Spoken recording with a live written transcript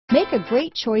Make a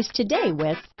great choice today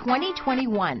with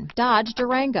 2021 Dodge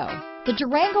Durango. The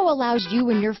Durango allows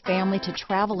you and your family to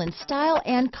travel in style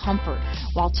and comfort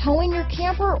while towing your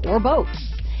camper or boat.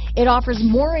 It offers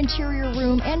more interior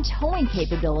room and towing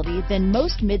capability than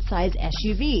most midsize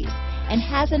SUVs and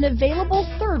has an available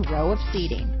third row of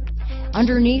seating.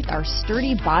 Underneath are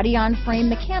sturdy body-on-frame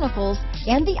mechanicals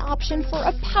and the option for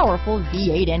a powerful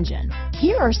V8 engine.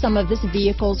 Here are some of this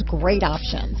vehicle's great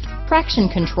options: traction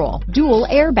control, dual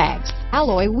airbags,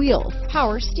 alloy wheels,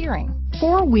 power steering,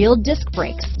 four-wheel disc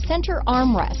brakes, center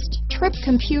armrest, trip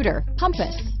computer,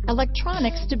 compass,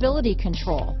 electronic stability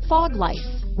control, fog lights,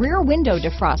 rear window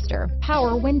defroster,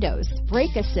 power windows,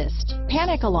 brake assist,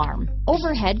 panic alarm,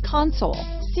 overhead console,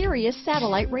 Sirius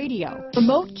satellite radio,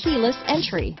 remote keyless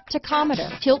entry,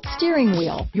 tachometer, tilt steering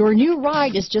wheel. Your new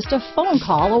ride is just a phone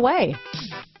call away.